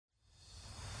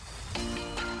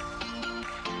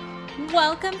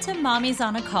Welcome to Mommy's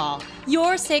on a Call,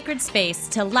 your sacred space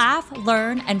to laugh,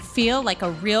 learn, and feel like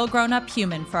a real grown-up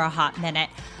human for a hot minute.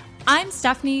 I'm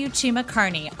Stephanie Uchima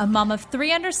Carney, a mom of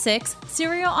 3 under 6,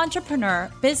 serial entrepreneur,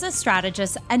 business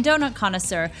strategist, and donut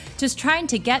connoisseur, just trying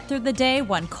to get through the day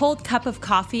one cold cup of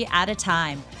coffee at a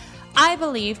time. I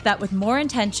believe that with more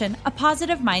intention, a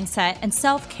positive mindset, and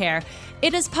self-care,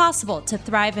 it is possible to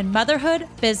thrive in motherhood,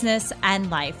 business, and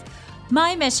life.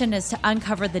 My mission is to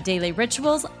uncover the daily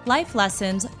rituals, life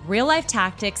lessons, real-life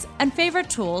tactics, and favorite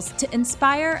tools to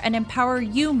inspire and empower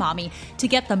you, mommy, to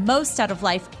get the most out of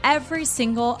life every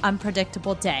single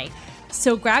unpredictable day.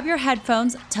 So grab your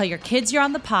headphones, tell your kids you're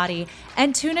on the potty,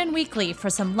 and tune in weekly for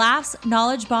some laughs,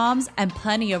 knowledge bombs, and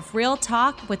plenty of real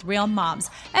talk with real moms,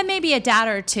 and maybe a dad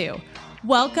or two.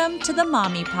 Welcome to the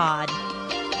Mommy Pod.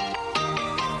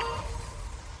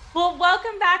 Well,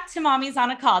 welcome back to Mommy's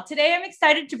on a Call. Today, I'm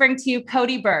excited to bring to you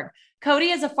Cody Berg. Cody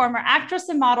is a former actress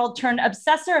and model turned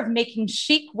obsessor of making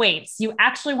chic weights you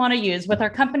actually want to use with her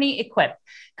company, Equip.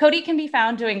 Cody can be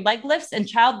found doing leg lifts and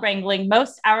child wrangling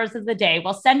most hours of the day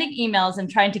while sending emails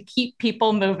and trying to keep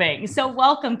people moving. So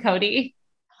welcome, Cody.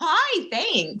 Hi,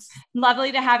 thanks.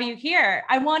 Lovely to have you here.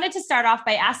 I wanted to start off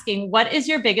by asking, what is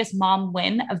your biggest mom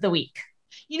win of the week?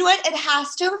 You know what? It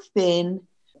has to have been,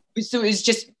 so it was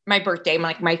just my birthday.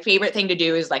 My favorite thing to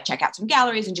do is like check out some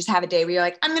galleries and just have a day where you're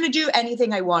like, I'm going to do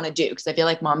anything I want to do. Because I feel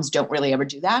like moms don't really ever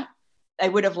do that. I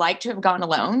would have liked to have gone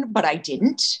alone, but I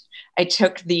didn't. I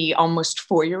took the almost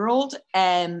 4-year-old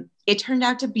and it turned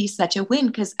out to be such a win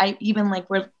because I even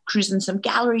we're cruising some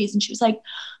galleries and she was like,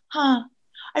 I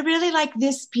really like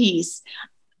this piece.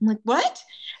 I'm like, what?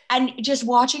 And just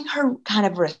watching her kind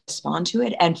of respond to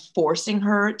it and forcing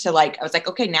her to I was like,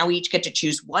 okay, now we each get to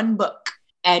choose one book.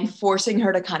 And forcing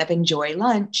her to kind of enjoy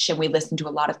lunch. And we listened to a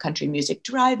lot of country music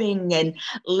driving and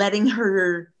letting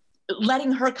her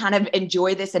kind of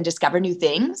enjoy this and discover new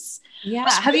things. Yeah.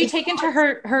 Have you taken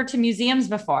her to museums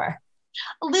before?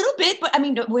 A little bit, but I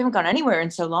mean, we haven't gone anywhere in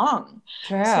so long.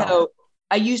 True. So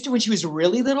I used to, when she was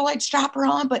really little, I'd strap her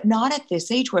on, but not at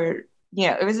this age where,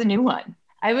 it was a new one.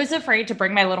 I was afraid to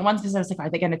bring my little ones because I was like, are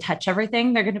they going to touch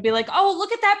everything? They're going to be like, oh,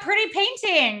 look at that pretty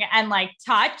painting and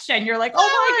touch. And you're like,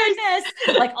 oh my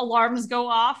goodness, alarms go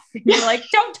off. And you're like,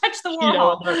 don't touch the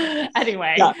Warhol.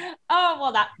 Anyway. Yeah. Oh,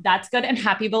 well, that's good. And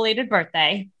happy belated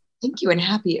birthday. Thank you. And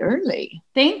happy early.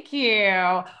 Thank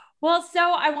you. Well, so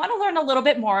I want to learn a little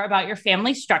bit more about your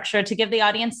family structure to give the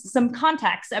audience some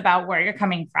context about where you're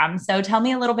coming from. So tell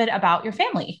me a little bit about your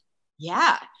family.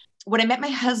 Yeah. When I met my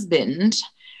husband,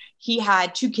 he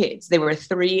had 2 kids. They were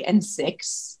 3 and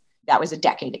 6. That was a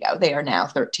decade ago. They are now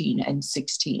 13 and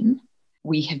 16.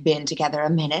 We have been together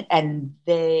a minute and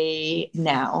they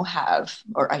now have,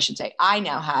 or I should say, I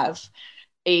now have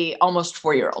a almost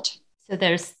 4-year-old. So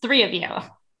there's 3 of you.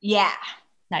 Yeah.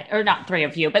 Or not 3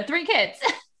 of you, but 3 kids.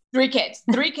 3 kids.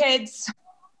 3 kids.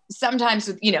 Sometimes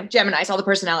with, Geminis, all the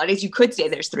personalities, you could say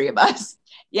there's 3 of us.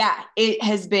 Yeah, it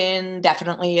has been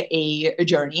definitely a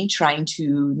journey trying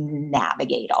to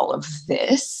navigate all of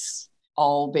this,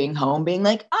 all being home, being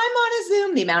like, I'm on a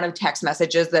Zoom. The amount of text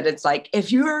messages that it's like,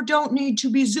 if you don't need to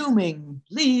be Zooming,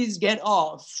 please get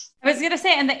off. I was going to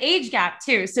say, and the age gap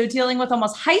too. So dealing with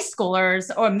almost high schoolers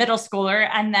or middle schooler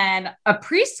and then a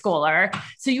preschooler.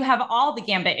 So you have all the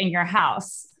gambit in your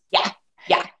house. Yeah.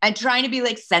 Yeah. And trying to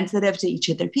be sensitive to each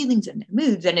of their feelings and their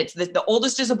moods. And it's the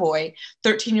oldest is a boy,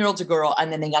 13-year-old's a girl,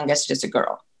 and then the youngest is a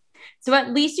girl. So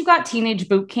at least you got teenage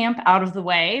boot camp out of the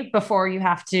way before you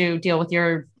have to deal with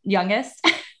your youngest.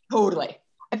 Totally.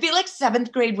 I feel like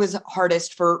 7th grade was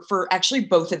hardest for actually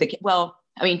both of the kids. Well,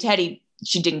 I mean, Teddy,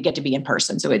 she didn't get to be in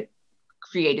person, so it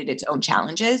created its own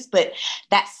challenges. But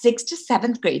that 6th to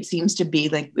 7th grade seems to be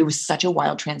it was such a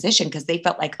wild transition because they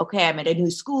felt like, okay, I'm at a new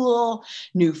school,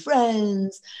 new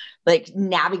friends,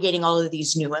 navigating all of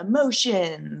these new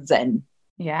emotions. And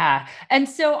yeah. And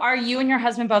so are you and your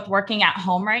husband both working at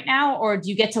home right now, or do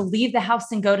you get to leave the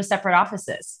house and go to separate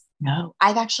offices? No,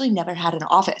 I've actually never had an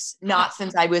office, not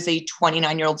since I was a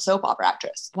 29-year-old soap opera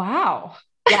actress. Wow.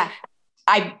 Yeah.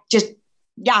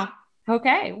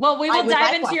 Okay. Well, we will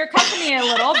dive into your company a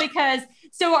little because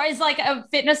is a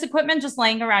fitness equipment just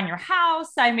laying around your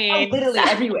house? I mean, literally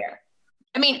everywhere.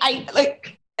 I mean, I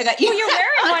got you. Well, you're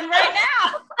wearing one right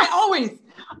now.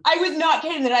 I was not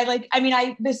kidding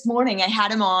that this morning I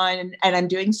had him on and I'm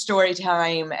doing story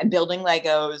time and building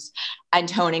Legos and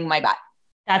toning my butt.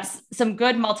 That's some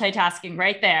good multitasking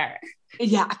right there.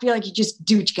 Yeah. I feel like you just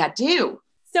do what you got to do.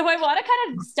 So I want to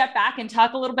kind of step back and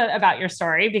talk a little bit about your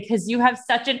story because you have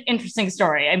such an interesting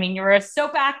story. I mean, you were a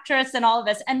soap actress and all of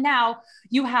this, and now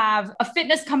you have a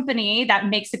fitness company that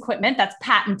makes equipment that's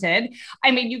patented.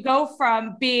 I mean, you go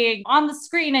from being on the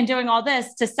screen and doing all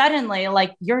this to suddenly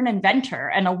like you're an inventor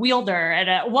and a wielder and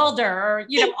a welder, or,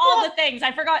 you know, all the things.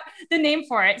 I forgot the name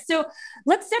for it. So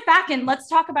let's step back and let's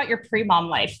talk about your pre-mom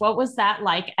life. What was that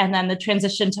like? And then the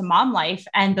transition to mom life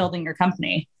and building your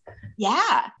company.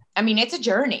 Yeah. I mean, it's a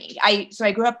journey.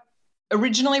 I grew up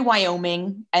originally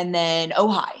Wyoming and then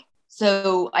Ojai.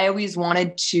 So I always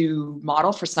wanted to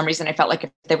model. For some reason, I felt like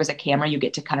if there was a camera, you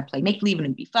get to kind of play make believe and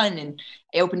it'd be fun. And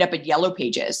I opened up a Yellow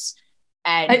Pages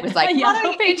and it was like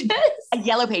Yellow Pages.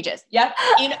 Yellow Pages. Yep.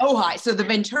 In Ojai. So the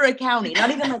Ventura County, not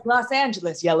even like Los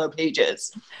Angeles Yellow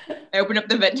Pages. I opened up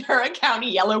the Ventura County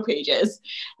Yellow Pages.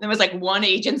 And there was like one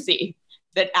agency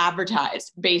that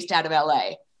advertised based out of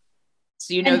LA.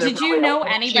 So, you know, and did you know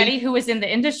anybody who was in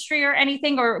the industry or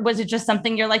anything, or was it just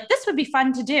something you're like, this would be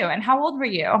fun to do? And how old were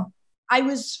you? I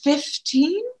was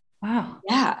 15. Wow.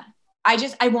 Yeah.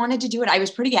 I wanted to do it. I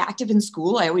was pretty active in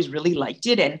school. I always really liked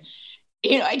it. And,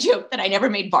 you know, I joke that I never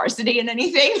made varsity in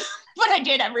anything, but I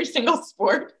did every single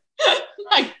sport.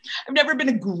 Like, I've never been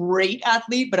a great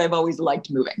athlete, but I've always liked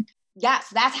moving. Yeah.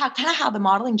 So that's how the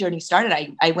modeling journey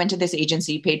started. I went to this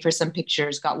agency, paid for some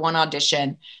pictures, got one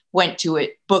audition, went to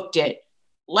it, booked it,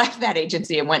 left that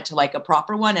agency and went to like a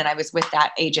proper one. And I was with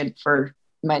that agent for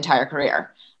my entire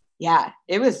career. Yeah,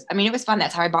 it was fun.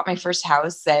 That's how I bought my first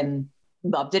house and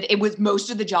loved it. It was, most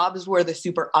of the jobs were the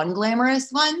super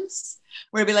unglamorous ones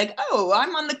where it'd be like, oh,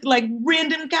 I'm on the like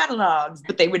random catalogs,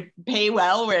 but they would pay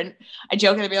well. And I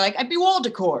joke and I'd be like, I'd be wall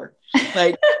decor.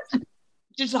 Like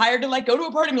just hired to like go to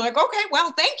a party and be like, okay,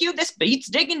 well, thank you. This beats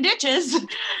digging ditches.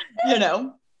 You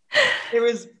know, it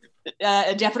was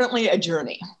definitely a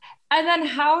journey. And then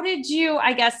how did you,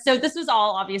 I guess, so this was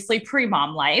all obviously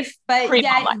pre-mom life, but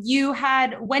yet you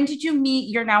had, when did you meet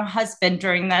your now husband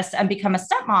during this and become a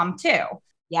stepmom too?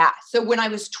 Yeah. So when I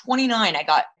was 29,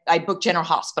 I booked General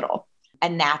Hospital.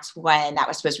 And that's when that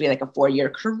was supposed to be like a 4-year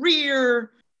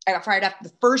career. I got fired after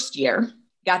the first year,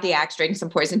 got the axe, drank some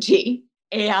poison tea.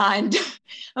 And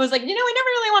I was like, you know, I never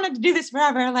really wanted to do this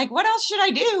forever. Like, what else should I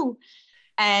do?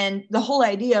 And the whole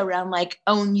idea around like,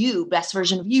 own you, best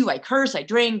version of you. I curse, I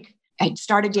drink. I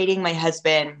started dating my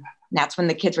husband. And that's when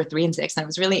the kids were 3 and 6. And I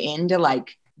was really into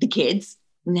like the kids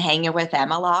and hanging with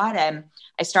them a lot. And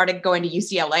I started going to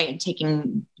UCLA and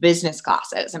taking business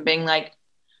classes and being like,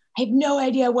 I have no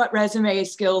idea what resume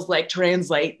skills like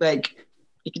translate. Like,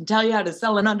 it can tell you how to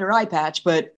sell an under eye patch,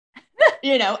 but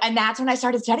you know, and that's when I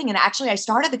started studying. And actually I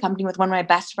started the company with one of my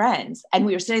best friends and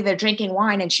we were sitting there drinking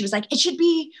wine and she was like,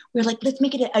 we were like, let's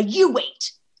make it a U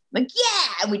weight. I'm like,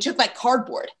 yeah. And we took like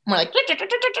cardboard and we're like,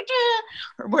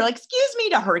 we're like, excuse me,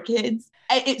 to her kids.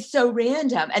 It's so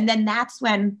random. And then that's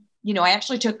when, you know, I'm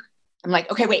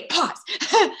like, okay, wait, pause.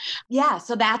 Yeah.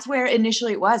 So that's where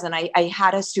initially it was. And I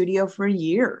had a studio for a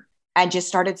year and just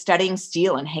started studying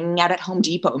steel and hanging out at Home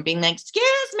Depot and being like,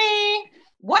 excuse me,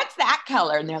 what's that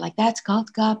color? And they're like, that's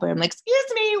called copper. I'm like, excuse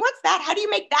me, what's that? How do you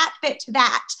make that fit to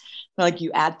that? They're like,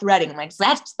 you add threading. I'm like, so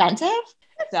that's expensive.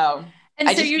 So and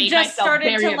I so you just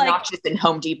started very obnoxious in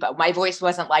Home Depot. My voice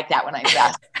wasn't like that when I was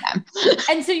asking them.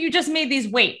 And so you just made these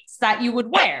weights that you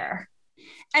would wear.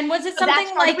 And was it something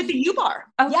that like with the U-bar?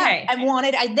 Okay.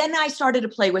 Yeah, then I started to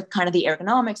play with kind of the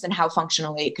ergonomics and how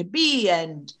functionally it could be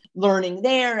and learning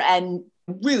there and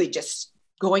really just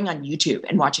going on YouTube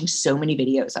and watching so many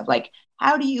videos of like,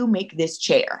 how do you make this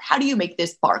chair? How do you make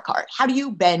this bar cart? How do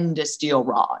you bend a steel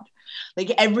rod?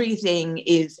 Like everything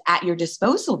is at your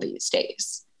disposal these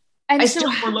days. And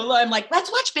I'm like,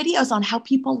 let's watch videos on how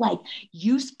people like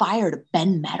use fire to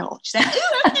bend metal. She's like,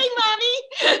 ooh, okay,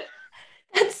 mommy.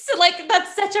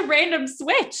 That's such a random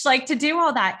switch, like to do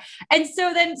all that. And so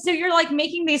you're like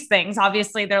making these things,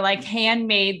 obviously they're like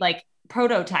handmade, like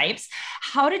prototypes.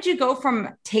 How did you go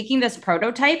from taking this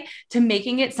prototype to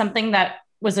making it something that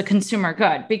was a consumer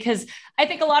good? Because I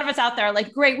think a lot of us out there are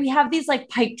like, great, we have these like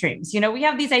pipe dreams, you know, we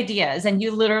have these ideas and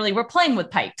you literally were playing with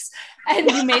pipes and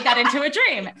you made that into a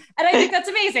dream. And I think that's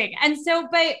amazing. And so,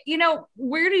 but you know,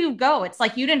 where do you go? It's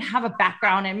like, you didn't have a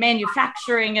background in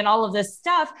manufacturing and all of this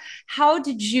stuff. How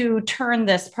did you turn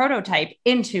this prototype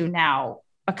into now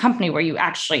a company where you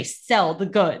actually sell the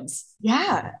goods?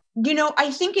 Yeah. You know,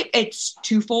 I think it's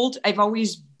twofold. I've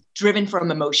always driven from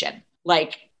emotion,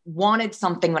 like wanted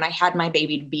something when I had my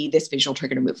baby to be this visual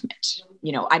trigger movement.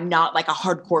 You know, I'm not like a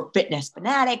hardcore fitness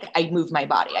fanatic. I move my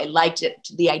body. I liked it,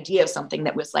 the idea of something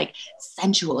that was like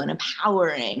sensual and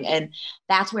empowering. And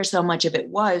that's where so much of it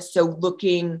was. So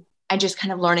looking and just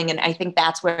kind of learning. And I think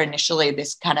that's where initially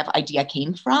this kind of idea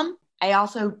came from. I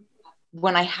also,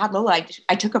 when I had Lola,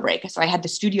 I took a break. So I had the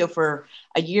studio for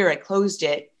a year. I closed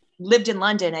it, lived in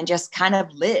London, and just kind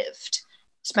of lived.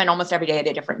 Spent almost every day at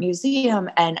a different museum.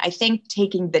 And I think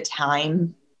taking the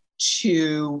time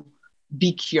to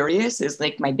be curious is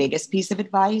like my biggest piece of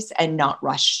advice, and not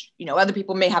rush. Other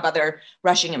people may have other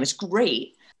rushing. It was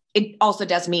great. It also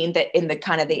does mean that in the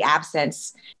kind of the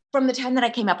absence from the time that I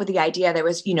came up with the idea, there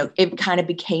was, it kind of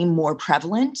became more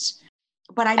prevalent.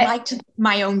 But I liked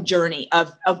my own journey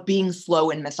of being slow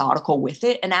and methodical with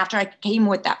it. And after I came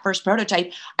with that first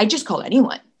prototype, I just called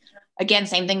anyone. Again,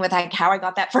 same thing with like how I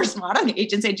got that first modeling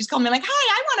agency. They just called me like, hi,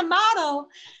 I want a model.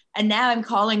 And now I'm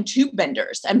calling tube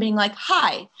benders and being like,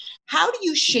 hi, how do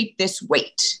you shape this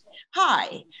weight?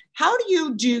 Hi, how do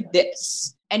you do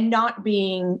this? And not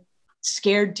being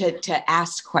scared to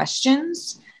ask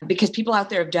questions, because people out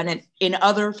there have done it in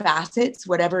other facets.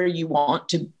 Whatever you want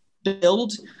to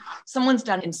build, someone's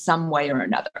done in some way or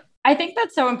another. I think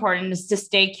that's so important, is to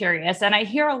stay curious. And I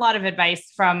hear a lot of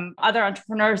advice from other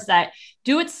entrepreneurs that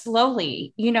do it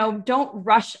slowly, don't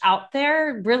rush out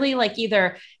there, really like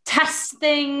either test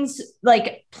things,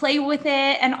 like play with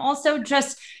it, and also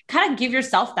just kind of give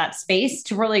yourself that space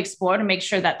to really explore, to make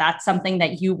sure that that's something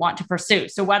that you want to pursue.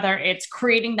 So whether it's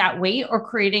creating that weight or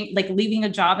creating, like leaving a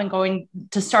job and going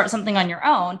to start something on your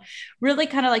own, really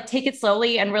kind of like take it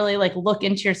slowly and really like look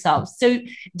into yourself. So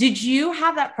did you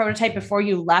have that prototype before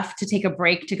you left to take a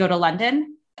break to go to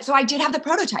London? So I did have the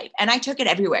prototype, and I took it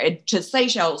everywhere, to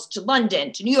Seychelles, to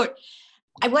London, to New York.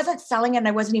 I wasn't selling it, and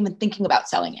I wasn't even thinking about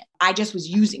selling it. I just was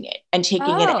using it and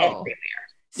taking it everywhere.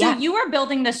 So you were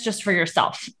building this just for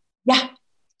yourself? Yeah,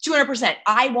 200%.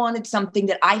 I wanted something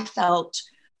that I felt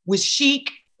was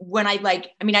chic when I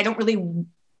don't really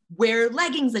wear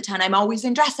leggings a ton. I'm always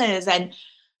in dresses and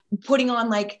putting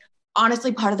on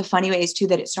honestly, part of the funny ways too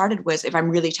that it started was, if I'm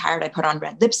really tired, I put on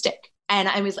red lipstick. And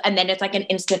then it's like an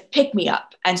instant pick me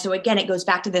up. And so again, it goes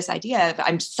back to this idea of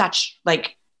I'm such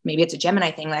maybe it's a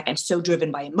Gemini thing. I'm so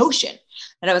driven by emotion.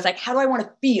 And I was like, how do I want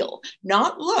to feel?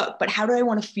 Not look, but how do I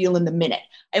want to feel in the minute?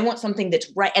 I want something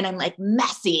that's right. And I'm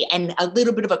messy and a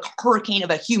little bit of a hurricane of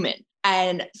a human.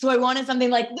 And so I wanted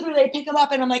something literally I pick them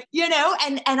up and I'm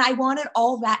and I wanted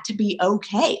all that to be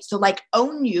okay. So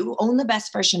own you, own the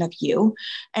best version of you.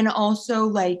 And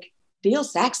also feel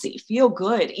sexy, feel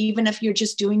good, even if you're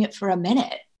just doing it for a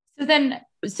minute.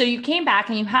 So you came back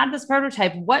and you had this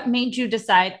prototype. What made you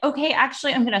decide, okay,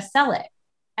 actually, I'm going to sell it,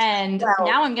 and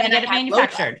now I'm going to get it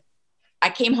manufactured? Lola. I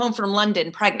came home from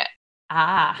London pregnant.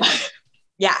 Yeah.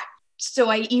 So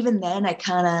I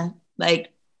kind of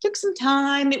took some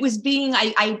time. It was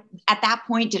I at that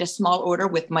point did a small order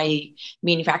with my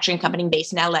manufacturing company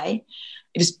based in LA.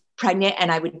 It was pregnant,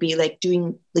 and I would be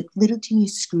doing little teeny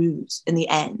screws in the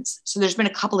ends. So there's been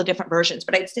a couple of different versions,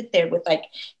 but I'd sit there with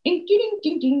ding, ding,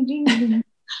 ding, ding, ding, ding.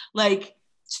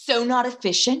 So not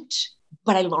efficient,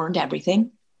 but I learned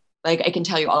everything. I can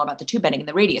tell you all about the tube bending and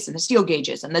the radius and the steel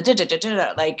gauges and the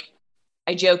da-da-da-da-da.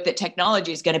 I joke that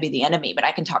technology is going to be the enemy, but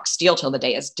I can talk steel till the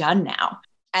day is done now.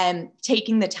 And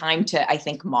taking the time to, I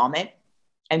think, mom it,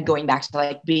 and going back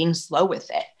to being slow with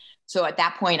it. So at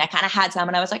that point, I kind of had some,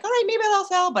 and I was like, all right, maybe I'll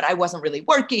sell, but I wasn't really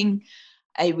working.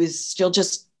 I was still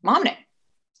just momming it.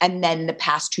 And then the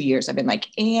past 2 years, I've been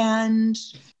and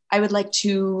I would like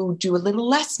to do a little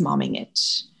less momming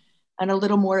it and a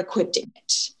little more equipped in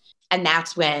it. And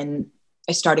that's when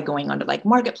I started going onto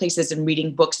marketplaces and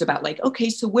reading books about okay,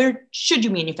 so where should you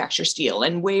manufacture steel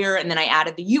and where? And then I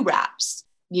added the U-wraps,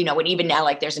 and even now,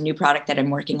 there's a new product that I'm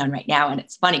working on right now. And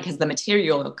it's funny because the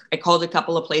material, I called a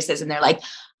couple of places and they're like,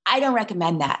 I don't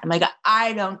recommend that. I'm like,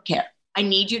 I don't care. I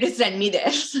need you to send me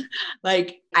this.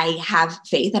 I have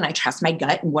faith and I trust my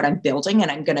gut and what I'm building, and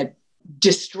I'm going to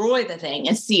destroy the thing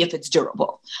and see if it's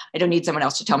durable. I don't need someone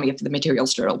else to tell me if the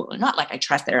material's durable or not. I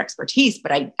trust their expertise,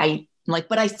 but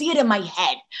but I see it in my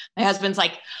head. My husband's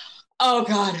like, oh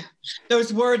God,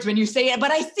 those words when you say it,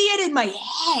 but I see it in my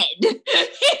head.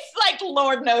 It's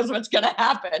Lord knows what's going to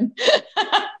happen.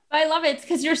 I love it. It's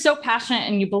because you're so passionate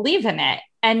and you believe in it.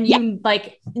 And you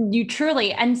you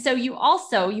truly, and so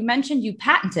you mentioned you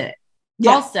patented it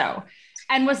also.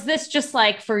 And was this just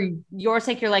for your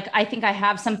sake? You're I think I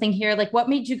have something here. What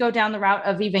made you go down the route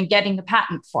of even getting the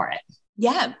patent for it?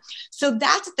 Yeah. So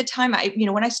that's at the time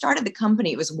when I started the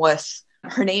company, it was with,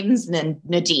 her name's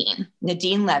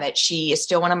Nadine Levitt. She is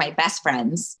still one of my best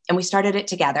friends, and we started it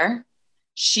together.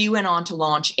 She went on to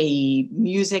launch a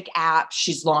music app.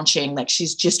 She's launching,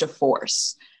 she's just a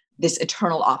force, this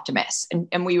eternal optimist.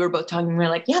 And we were both talking, we were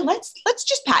like, yeah, let's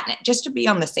just patent it just to be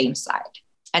on the same side.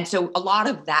 And so a lot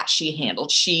of that she handled.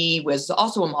 She was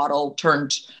also a model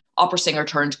turned opera singer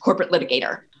turned corporate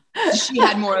litigator. She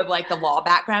had more of like the law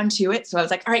background to it. So I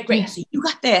was like, all right, great. So you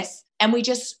got this. And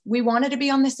we wanted to be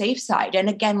on the safe side. And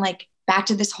again, like back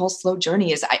to this whole slow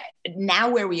journey is now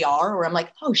where we are, where I'm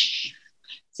like, oh,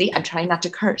 see, I'm trying not to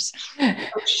curse. Oh,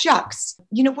 shucks.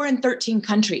 We're in 13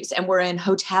 countries and we're in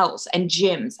hotels and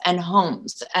gyms and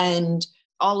homes and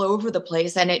all over the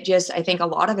place. And I think a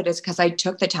lot of it is because I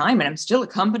took the time and I'm still a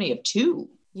company of 2.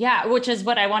 Yeah, which is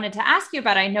what I wanted to ask you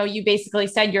about. I know you basically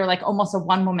said you're like almost a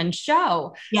one-woman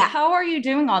show. Yeah. How are you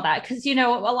doing all that? Because, a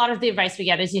lot of the advice we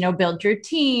get is, build your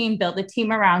team, build a team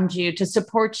around you to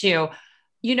support you.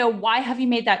 Why have you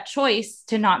made that choice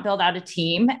to not build out a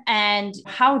team? And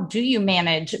how do you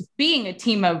manage being a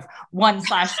team of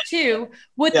 1/2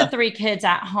 with the 3 kids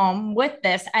at home with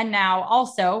this? And now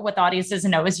also what the audience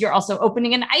doesn't know is you're also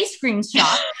opening an ice cream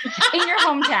shop in your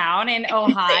hometown in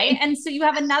Ojai. And so you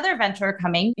have another venture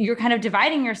coming. You're kind of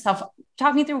dividing yourself.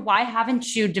 Talk me through, why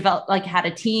haven't you had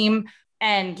a team?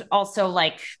 And also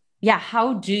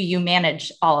how do you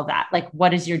manage all of that? Like, what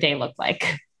does your day look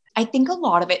like? I think a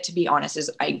lot of it, to be honest,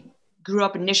 is I grew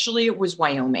up initially, it was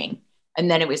Wyoming and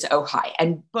then it was Ojai,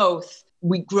 and both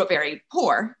we grew up very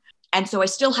poor. And so I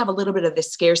still have a little bit of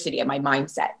this scarcity in my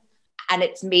mindset, and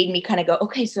it's made me kind of go,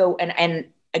 okay, so, and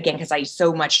again, cause I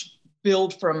so much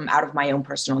build from out of my own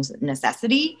personal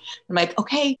necessity. I'm like,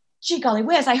 okay, gee golly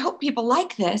whiz, I hope people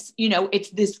like this. It's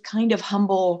this kind of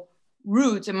humble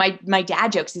roots. And my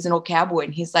dad jokes, he's an old cowboy,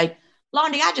 and he's like,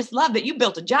 Blondie, I just love that you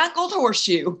built a giant gold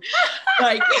horseshoe.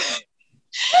 And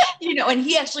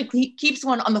he actually keeps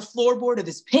one on the floorboard of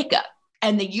his pickup,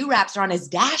 and the U-wraps are on his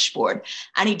dashboard,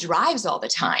 and he drives all the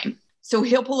time. So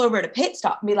he'll pull over at a pit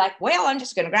stop and be like, well, I'm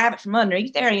just going to grab it from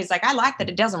underneath there. And he's like, I like that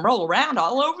it doesn't roll around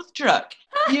all over the truck,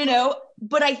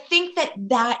 but I think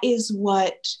that is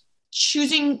what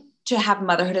choosing to have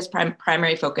motherhood as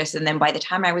primary focus. And then by the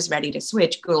time I was ready to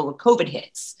switch, COVID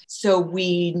hits. So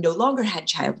we no longer had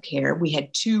childcare. We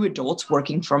had 2 adults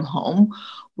working from home.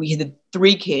 We had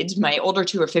 3 kids. My older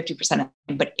 2 are 50%,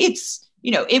 but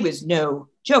it was no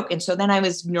joke. And so then I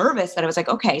was nervous that I was like,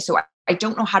 okay, so I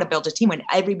don't know how to build a team when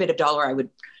every bit of dollar I would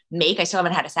make, I still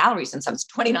haven't had a salary since I was a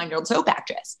 29-year-old soap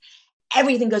actress.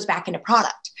 Everything goes back into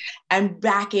product and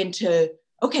back into,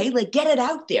 okay, get it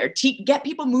out there, get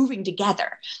people moving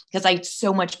together, because I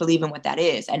so much believe in what that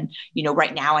is. And,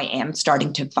 right now I am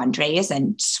starting to fundraise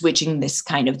and switching this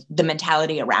kind of the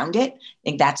mentality around it. I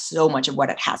think that's so much of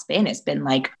what it has been. It's been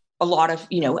like a lot of,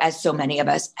 as so many of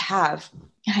us have.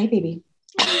 Hi, baby.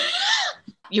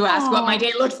 You ask what my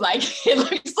day looks like. It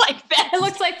looks like this. It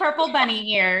looks like purple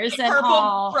bunny ears and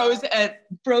purple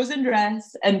frozen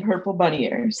dress and purple bunny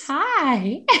ears.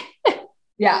 Hi.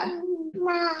 Yeah.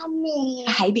 Mommy.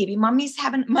 Hi, baby. Mommy's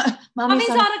on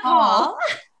a call.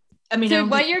 So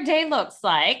what your day looks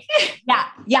like.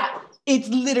 Yeah. It's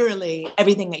literally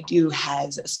everything I do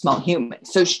has a small human.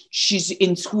 So she's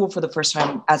in school for the first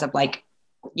time as of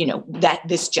that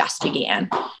this just began.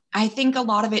 I think a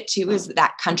lot of it too is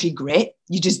that country grit.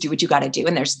 You just do what you got to do.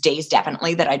 And there's days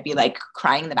definitely that I'd be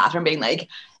crying in the bathroom being like,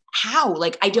 how?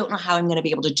 I don't know how I'm going to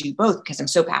be able to do both, because I'm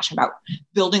so passionate about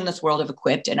building this world of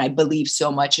Equipped. And I believe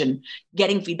so much in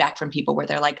getting feedback from people where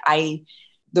they're like,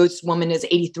 this woman is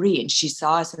 83 and she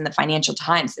saw us in the Financial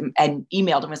Times and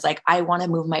emailed and was like, I want to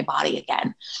move my body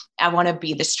again. I want to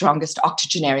be the strongest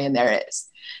octogenarian there is.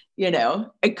 And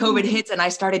COVID hits and I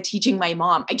started teaching my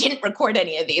mom. I didn't record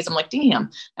any of these. I'm like, damn,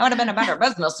 that would have been a better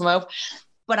business move.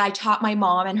 But I taught my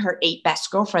mom and her 8 best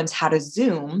girlfriends how to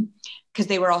Zoom, because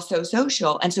they were all so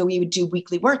social. And so we would do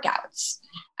weekly workouts,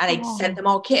 and I'd send them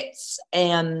all kits.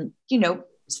 And,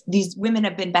 these women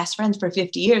have been best friends for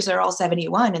 50 years. They're all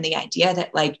 71. And the idea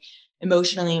that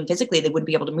emotionally and physically, they wouldn't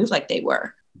be able to move like they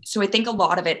were. So I think a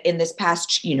lot of it in this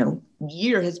past,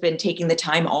 year has been taking the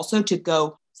time also to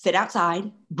go sit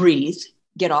outside, breathe,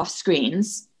 get off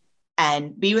screens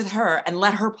and be with her and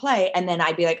let her play. And then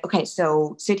I'd be like, okay,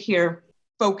 so sit here,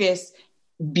 focus,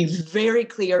 be very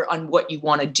clear on what you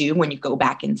want to do when you go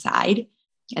back inside.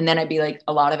 And then I'd be like,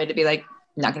 a lot of it to be like,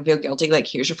 I'm not going to feel guilty.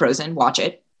 Here's your Frozen, watch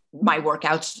it. My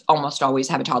workouts almost always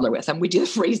have a toddler with them. We did the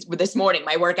freeze this morning.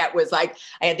 My workout was I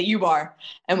had the U-bar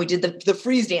and we did the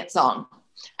freeze dance song.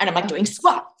 And I'm doing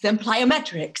squats and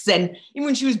plyometrics. And even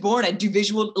when she was born, I'd do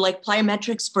visual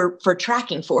plyometrics for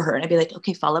tracking for her. And I'd be like,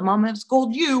 okay, follow Mama's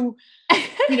gold you.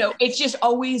 It's just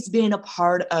always been a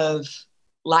part of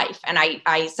life. And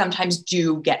I sometimes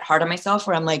do get hard on myself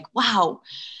where I'm like, wow,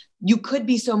 you could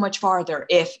be so much farther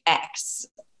if X,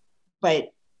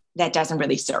 but that doesn't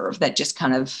really serve. That just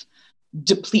kind of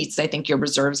depletes, I think, your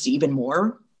reserves even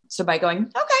more. So by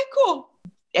going, okay, cool.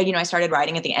 I started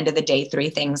writing at the end of the day 3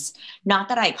 things, not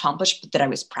that I accomplished, but that I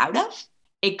was proud of.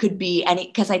 It could be any,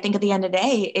 because I think at the end of the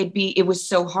day, it was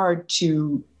so hard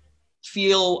to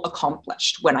feel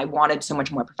accomplished when I wanted so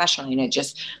much more professionally. And it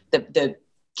just, the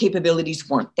capabilities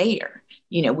weren't there.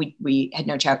 You know, we had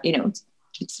no child, you know,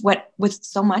 it's what with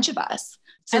so much of us.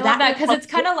 So I love that because it's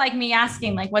kind of like me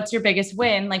asking, like, what's your biggest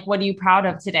win? Like, what are you proud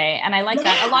of today? And I like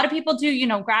that. A lot of people do, you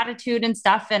know, gratitude and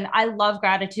stuff. And I love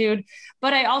gratitude,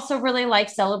 but I also really like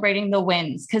celebrating the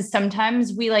wins because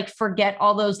sometimes we like forget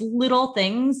all those little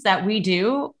things that we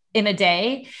do in a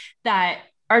day that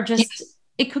are just,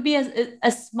 it could be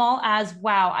as small as,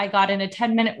 wow, I got in a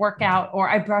 10-minute workout, or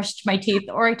I brushed my teeth,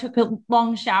 or I took a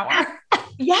long shower.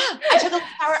 Yeah. I took a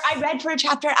shower. I read for a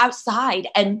chapter outside,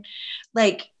 and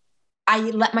like, I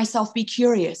let myself be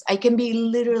curious. I can be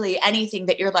literally anything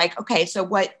that you're like, okay, so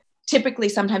what typically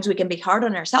sometimes we can be hard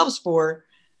on ourselves for,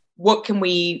 what can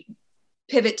we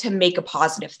pivot to make a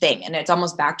positive thing? And it's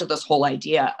almost back to this whole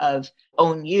idea of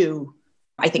own you.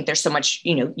 I think there's so much,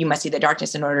 you know, you must see the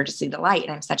darkness in order to see the light.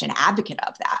 And I'm such an advocate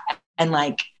of that. And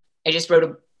like, I just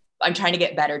I'm trying to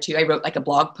get better too. I wrote like a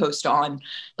blog post on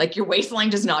like, your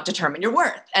waistline does not determine your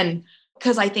worth. And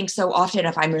because I think so often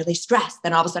if I'm really stressed,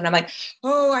 then all of a sudden I'm like,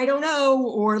 oh, I don't know.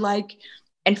 Or like,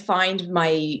 and find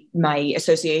my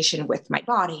association with my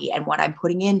body and what I'm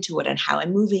putting into it and how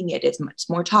I'm moving it is much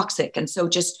more toxic. And so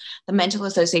just the mental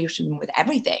association with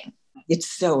everything, it's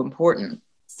so important.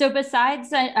 So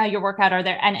besides your workout, are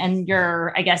there, and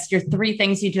your, I guess your 3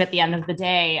 things you do at the end of the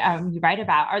day, you write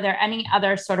about, are there any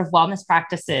other sort of wellness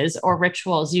practices or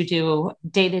rituals you do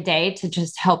day to day to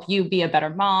just help you be a better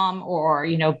mom or,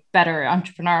 you know, better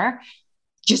entrepreneur?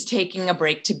 Just taking a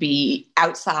break to be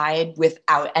outside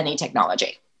without any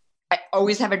technology. I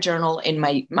always have a journal in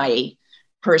my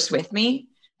purse with me.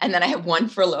 And then I have one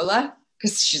for Lola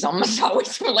because she's almost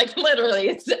always like, literally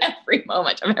it's every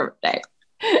moment of every day.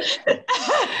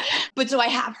 But so I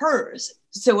have hers.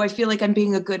 So I feel like I'm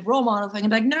being a good role model. I can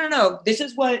be like, no, this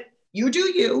is what you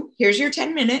do. Here's your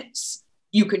 10 minutes.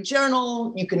 You can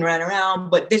journal, you can run around,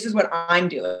 but this is what I'm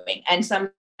doing. And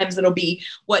sometimes it'll be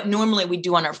what normally we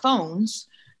do on our phones.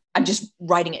 I'm just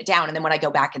writing it down. And then when I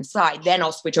go back inside, then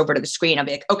I'll switch over to the screen. I'll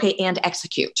be like, okay, and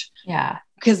execute. Yeah.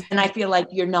 Because then I feel like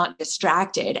you're not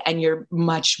distracted and you're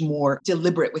much more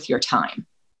deliberate with your time.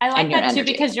 I like that too,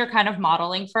 because you're kind of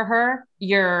modeling for her.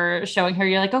 You're showing her,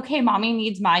 you're like, okay, mommy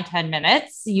needs my 10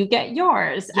 minutes. You get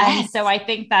yours. Yes. And so I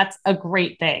think that's a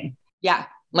great thing. Yeah.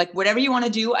 Like whatever you want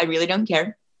to do, I really don't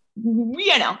care,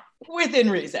 you know, within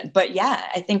reason. But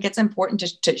yeah, I think it's important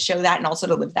to show that and also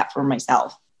to live that for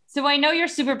myself. So I know you're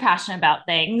super passionate about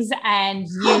things and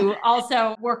you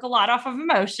also work a lot off of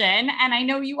emotion. And I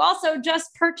know you also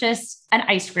just purchased an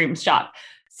ice cream shop.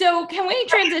 So can we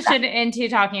transition into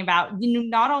talking about, you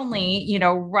not only, you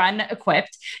know, run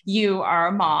Equipped, you are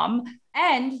a mom,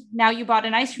 and now you bought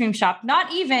an ice cream shop,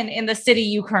 not even in the city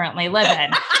you currently live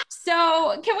in.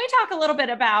 So can we talk a little bit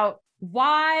about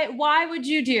why would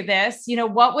you do this? You know,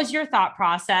 what was your thought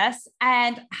process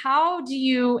and how do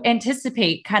you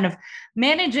anticipate kind of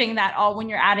managing that all when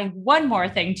you're adding one more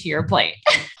thing to your plate?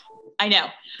 I know.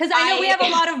 Because I know we have a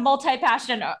lot of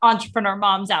multi-passionate entrepreneur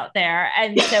moms out there.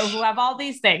 And so who have all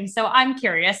these things. So I'm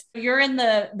curious, you're in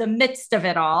the midst of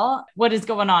it all. What is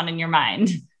going on in your mind?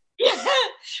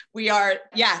 We are,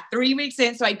 3 weeks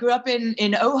in. So I grew up in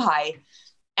Ojai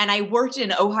and I worked in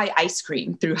Ojai ice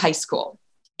cream through high school.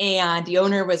 And the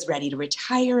owner was ready to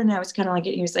retire. And I was kind of like,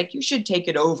 he was like, you should take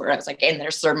it over. I was like, in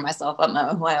there serving myself up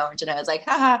my orange. And I was like,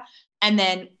 haha. And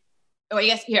then, I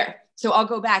guess here. So I'll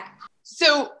go back.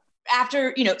 So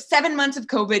after, 7 months of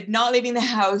COVID, not leaving the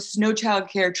house, no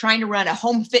childcare, trying to run a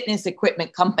home fitness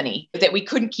equipment company that we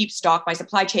couldn't keep stock. My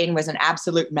supply chain was an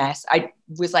absolute mess. I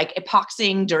was like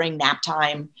epoxying during nap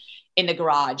time in the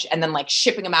garage and then like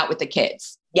shipping them out with the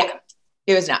kids. Yeah,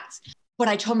 it was nuts. But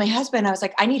I told my husband, I was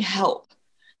like, I need help.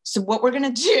 So what we're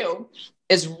going to do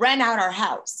is rent out our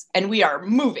house and we are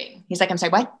moving. He's like, I'm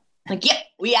sorry, what? I'm like, yeah,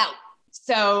 we out.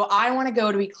 So I want to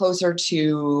go to be closer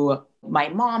to my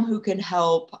mom who can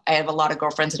help. I have a lot of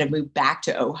girlfriends that have moved back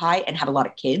to Ojai and have a lot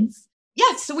of kids.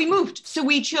 Yeah, so we moved. So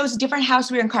we chose a different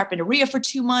house. We were in Carpinteria for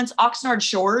 2 months, Oxnard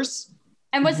Shores.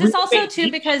 And was this also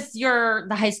too because the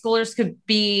high schoolers could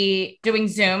be doing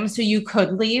Zoom, so you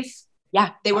could leave?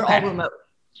 Yeah, they were all remote.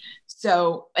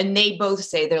 So, and they both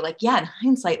say, they're like, yeah, in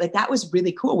hindsight, like that was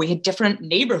really cool. We had different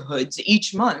neighborhoods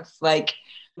each month. Like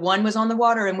one was on the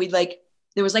water and we'd like,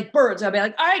 there was like birds. I'd be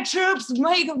like, all right, troops,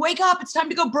 wake up. It's time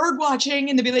to go bird watching.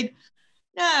 And they'd be like,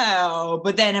 no.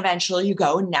 But then eventually you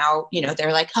go and now,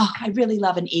 they're like, oh, I really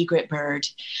love an egret bird,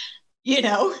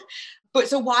 But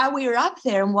so while we were up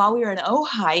there and while we were in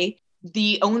Ojai,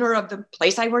 the owner of the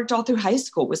place I worked all through high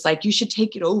school was like, you should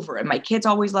take it over. And my kids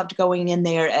always loved going in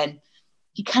there. And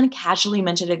he kind of casually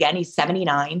mentioned it again. He's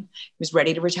 79. He was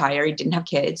ready to retire. He didn't have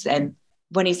kids. And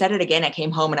when he said it again, I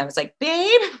came home and I was like,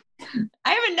 babe,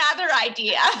 I have another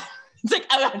idea. It's like,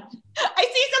 oh, I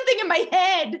see something in my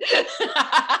head.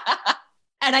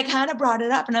 And I kind of brought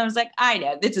it up and I was like, I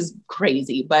know this is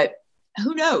crazy, but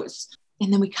who knows?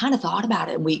 And then we kind of thought about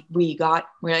it. And we were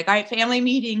like, all right, family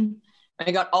meeting.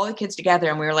 I got all the kids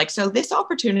together and we were like, so this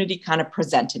opportunity kind of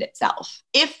presented itself.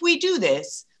 If we do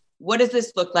this, what does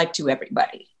this look like to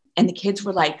everybody? And the kids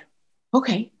were like,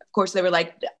 okay. Of course, they were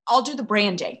like, I'll do the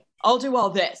branding. I'll do all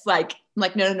this. Like, I'm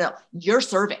like, no. You're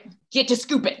serving. Get to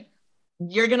scooping.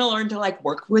 You're going to learn to like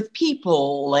work with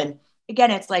people. And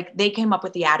again, it's like they came up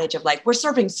with the adage of like, we're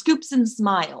serving scoops and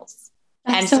smiles.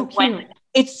 That's and so cute.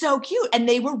 It's so cute. And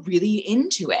they were really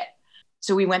into it.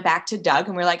 So we went back to Doug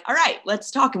and we we're like, all right, let's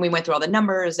talk. And we went through all the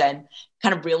numbers and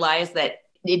kind of realized that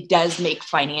it does make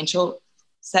financial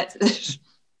sense.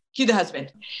 Cue the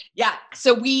husband. Yeah.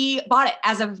 So we bought it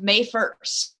as of May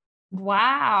 1st.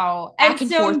 Wow. Back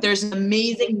and forth. There's an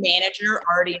amazing manager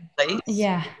already in place.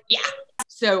 Yeah. Yeah.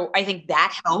 So I think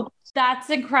that helped. That's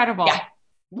incredible. Yeah.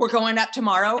 We're going up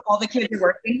tomorrow. All the kids are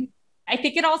working. I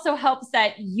think it also helps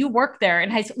that you work there in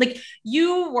high school. Like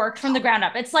you worked from the ground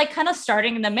up. It's like kind of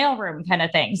starting in the mailroom kind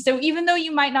of thing. So even though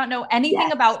you might not know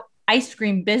anything about ice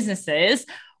cream businesses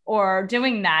or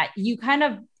doing that, you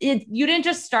you didn't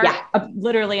just start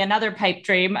literally another pipe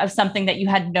dream of something that you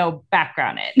had no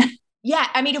background in. Yeah.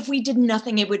 I mean, if we did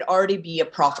nothing, it would already be a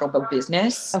profitable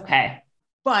business. Okay.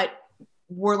 But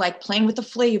we're like playing with the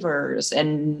flavors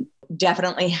and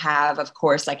definitely have, of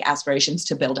course, like aspirations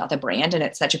to build out the brand. And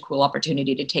it's such a cool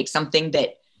opportunity to take something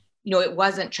that, it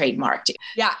wasn't trademarked.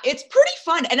 Yeah, it's pretty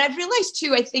fun. And I've realized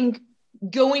too, I think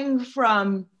going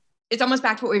from, it's almost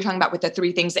back to what we were talking about with the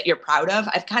 3 things that you're proud of.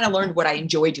 I've kind of learned what I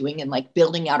enjoy doing and like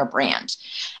building out a brand.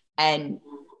 And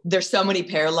there's so many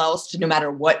parallels to no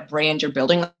matter what brand you're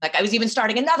building. Like I was even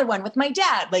starting another one with my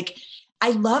dad. Like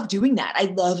I love doing that.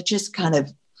 I love just kind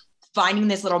of finding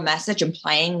this little message and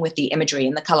playing with the imagery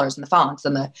and the colors and the fonts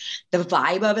and the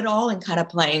vibe of it all and kind of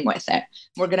playing with it.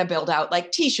 We're going to build out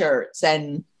like t-shirts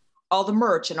and all the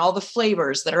merch and all the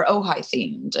flavors that are Ojai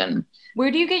themed. And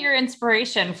where do you get your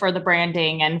inspiration for the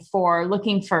branding and for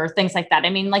looking for things like that? I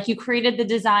mean, like you created the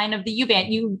design of the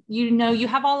U-Band, you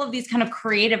have all of these kind of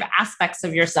creative aspects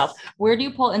of yourself. Where do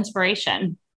you pull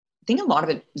inspiration? I think a lot of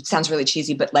it sounds really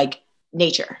cheesy, but like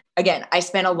nature. Again, I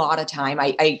spent a lot of time.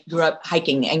 I grew up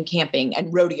hiking and camping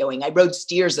and rodeoing. I rode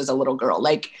steers as a little girl.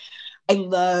 Like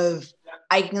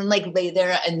I can like lay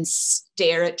there and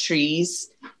stare at trees.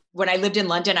 When I lived in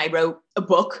London, I wrote a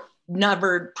book,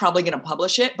 never probably going to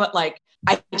publish it, but like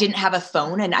I didn't have a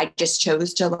phone and I just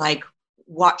chose to like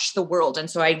watch the world. And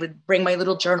so I would bring my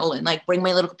little journal and like bring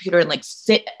my little computer and like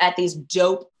sit at these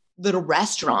dope little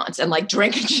restaurants and like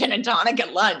drink a gin and tonic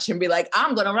at lunch and be like,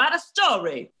 I'm going to write a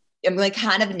story. I'm like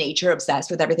kind of nature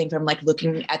obsessed with everything from like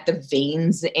looking at the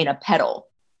veins in a petal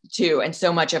too. And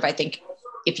so much of, I think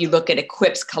if you look at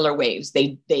Equip's color waves,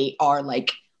 they are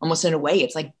like almost in a way,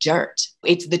 it's like dirt.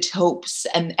 It's the taupes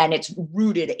and it's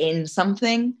rooted in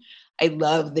something. I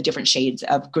love the different shades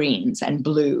of greens and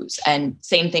blues. And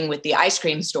same thing with the ice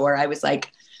cream store. I was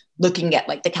like looking at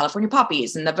like the California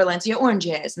poppies and the Valencia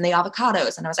oranges and the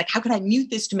avocados. And I was like, how can I mute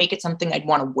this to make it something I'd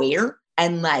want to wear?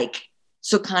 And like,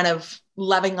 so kind of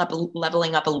leveling up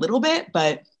a little bit,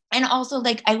 and also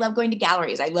like, I love going to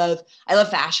galleries. I love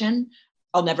fashion.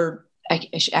 I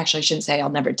actually shouldn't say I'll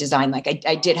never design. Like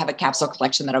I did have a capsule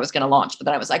collection that I was going to launch, but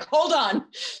then I was like, hold on.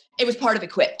 It was part of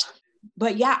Equipped.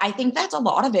 But yeah, I think that's a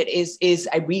lot of it is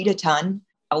I read a ton.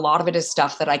 A lot of it is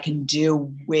stuff that I can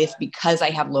do with because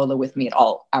I have Lola with me at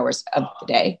all hours of the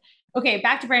day. Okay,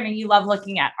 back to branding. You love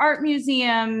looking at art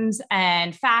museums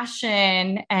and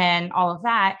fashion and all of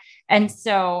that. And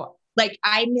so like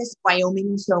I miss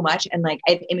Wyoming so much. And like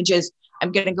I have images,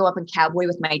 I'm going to go up and cowboy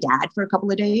with my dad for a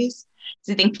couple of days.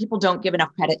 So I think people don't give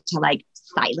enough credit to like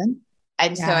silent.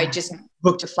 And so I just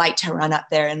booked a flight to run up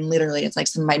there and literally it's like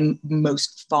some of my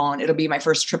most fun. It'll be my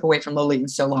first trip away from Loli in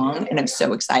so long. And I'm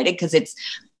so excited because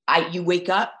you wake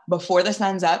up before the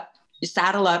sun's up, you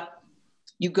saddle up,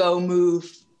 you go move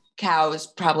cows,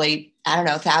 probably,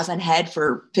 1,000 head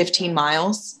for 15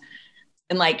 miles.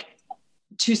 And like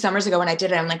 2 summers ago when I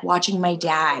did it, I'm like watching my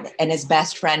dad and his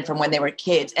best friend from when they were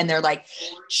kids. And they're like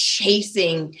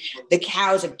chasing the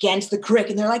cows against the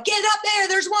creek. And they're like, get up there.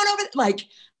 There's one over there. Like,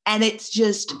 and it's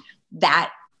just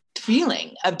that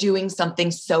feeling of doing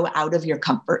something so out of your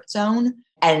comfort zone.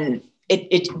 And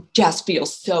it just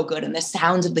feels so good. And the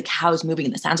sounds of the cows moving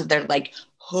and the sounds of their like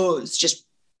hooves just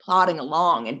plodding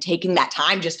along and taking that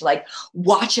time just to like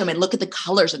watch them and look at the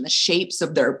colors and the shapes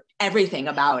of their everything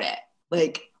about it.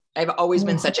 Like I've always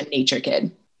been such a nature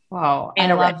kid. Whoa,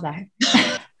 And I a love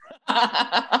that.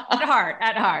 At heart.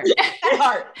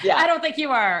 Yeah. I don't think you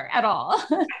are at all.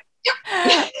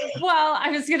 Well,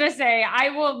 I was going to say, I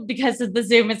will, because the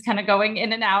Zoom is kind of going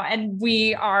in and out and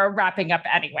we are wrapping up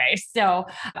anyway. So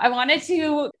I wanted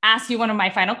to ask you one of my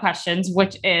final questions,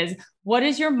 which is, what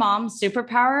is your mom's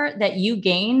superpower that you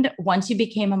gained once you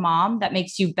became a mom that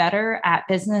makes you better at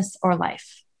business or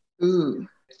life? Ooh,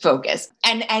 focus.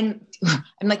 And I'm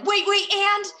like, wait,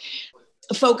 and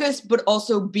focus, but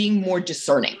also being more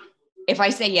discerning. If I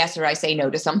say yes or I say no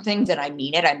to something, then I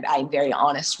mean it. I'm very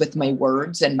honest with my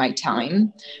words and my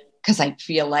time, because I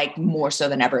feel like more so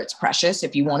than ever, it's precious.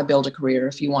 If you want to build a career,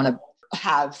 if you want to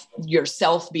have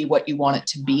yourself be what you want it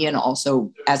to be, and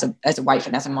also as a wife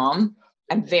and as a mom,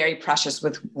 I'm very precious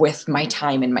with my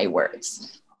time and my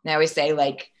words. And I always say,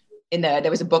 like, there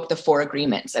was a book, The 4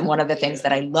 Agreements. And one of the things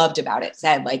that I loved about it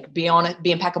said, like, be honest,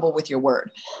 be impeccable with your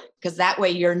word. Because that way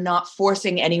you're not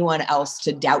forcing anyone else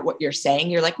to doubt what you're saying.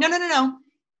 You're like, no.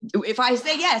 If I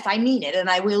say yes, I mean it and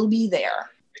I will be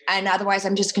there. And otherwise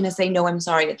I'm just going to say, no, I'm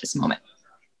sorry at this moment.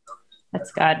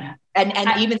 That's good. And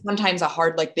even sometimes a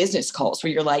hard, like, business calls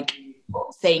where you're like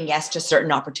saying yes to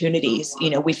certain opportunities.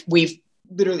 You know, we've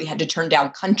literally had to turn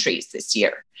down countries this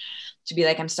year to be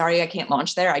like, I'm sorry, I can't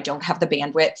launch there. I don't have the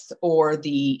bandwidth or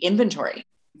the inventory.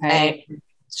 Right. And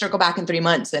circle back in 3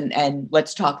 months and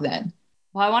let's talk then.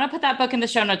 Well, I want to put that book in the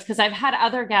show notes because I've had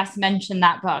other guests mention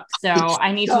that book. So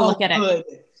I need to look at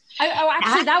it. I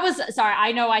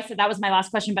know I said that was my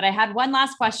last question, but I had one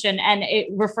last question and it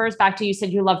refers back to, you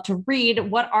said you love to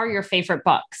read. What are your favorite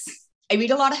books? I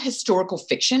read a lot of historical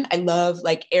fiction. I love,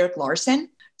 like, Erik Larson.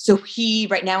 So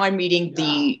right now I'm reading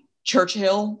the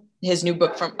Churchill, his new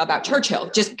book about Churchill,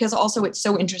 just because also it's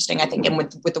so interesting, I think. And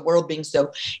with the world being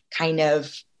so kind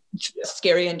of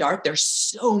scary and dark, there's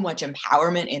so much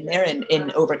empowerment in there and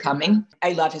in overcoming.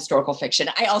 I love historical fiction.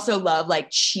 I also love, like,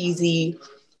 cheesy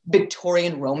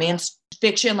Victorian romance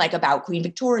fiction, like about Queen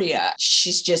Victoria.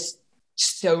 She's just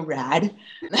so rad.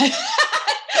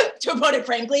 To put it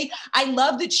frankly, I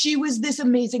love that she was this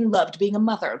amazing, loved being a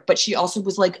mother, but she also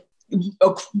was like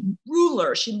a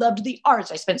ruler. She loved the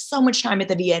arts. I spent so much time at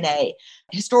the V&A.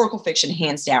 Historical fiction,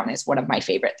 hands down, is one of my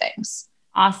favorite things.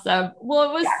 Awesome.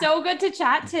 Well, it was so good to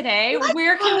chat today.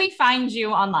 Where can we find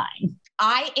you online?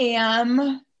 I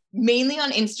am mainly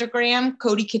on Instagram,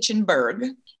 Cody Kitchenberg,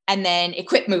 and then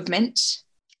Equip Movement.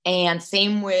 And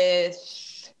same with,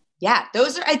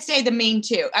 those are, I'd say, the main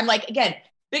two. I'm like, again,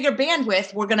 bigger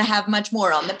bandwidth. We're going to have much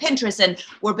more on the Pinterest, and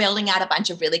we're building out a bunch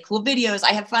of really cool videos.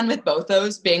 I have fun with both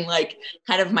those being, like,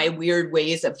 kind of my weird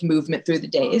ways of movement through the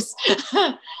days.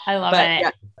 I love it.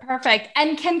 Yeah. Perfect.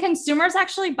 And can consumers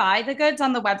actually buy the goods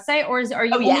on the website, or are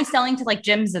you only selling to, like,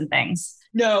 gyms and things?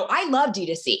 No, I love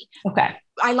D2C. Okay.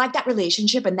 I like that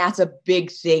relationship. And that's a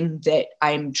big thing that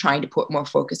I'm trying to put more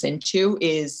focus into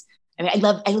is, I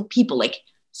love people, like,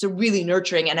 so really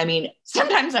nurturing. And I mean,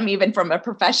 sometimes I'm even, from a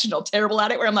professional, terrible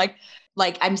at it, where I'm like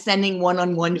I'm sending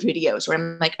one-on-one videos where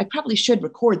I'm like, I probably should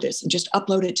record this and just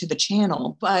upload it to the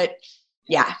channel. But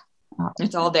yeah,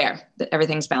 it's all there.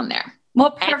 Everything's found there.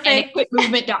 Well, perfect. And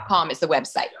equipmovement.com is the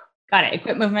website. Got it.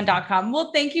 Equipmovement.com.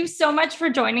 Well, thank you so much for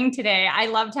joining today. I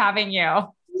loved having you.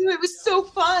 It was so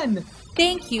fun.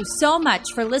 Thank you so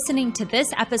much for listening to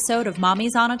this episode of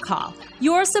Mommy's on a Call.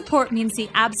 Your support means the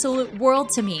absolute world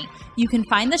to me. You can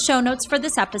find the show notes for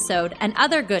this episode and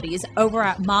other goodies over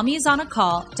at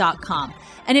mommysonacall.com.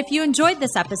 And if you enjoyed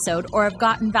this episode or have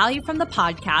gotten value from the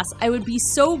podcast, I would be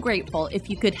so grateful if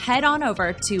you could head on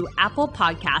over to Apple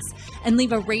Podcasts and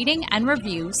leave a rating and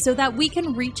review so that we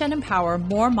can reach and empower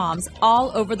more moms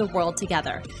all over the world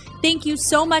together. Thank you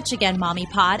so much again, Mommy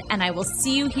Pod, and I will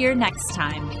see you here next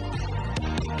time.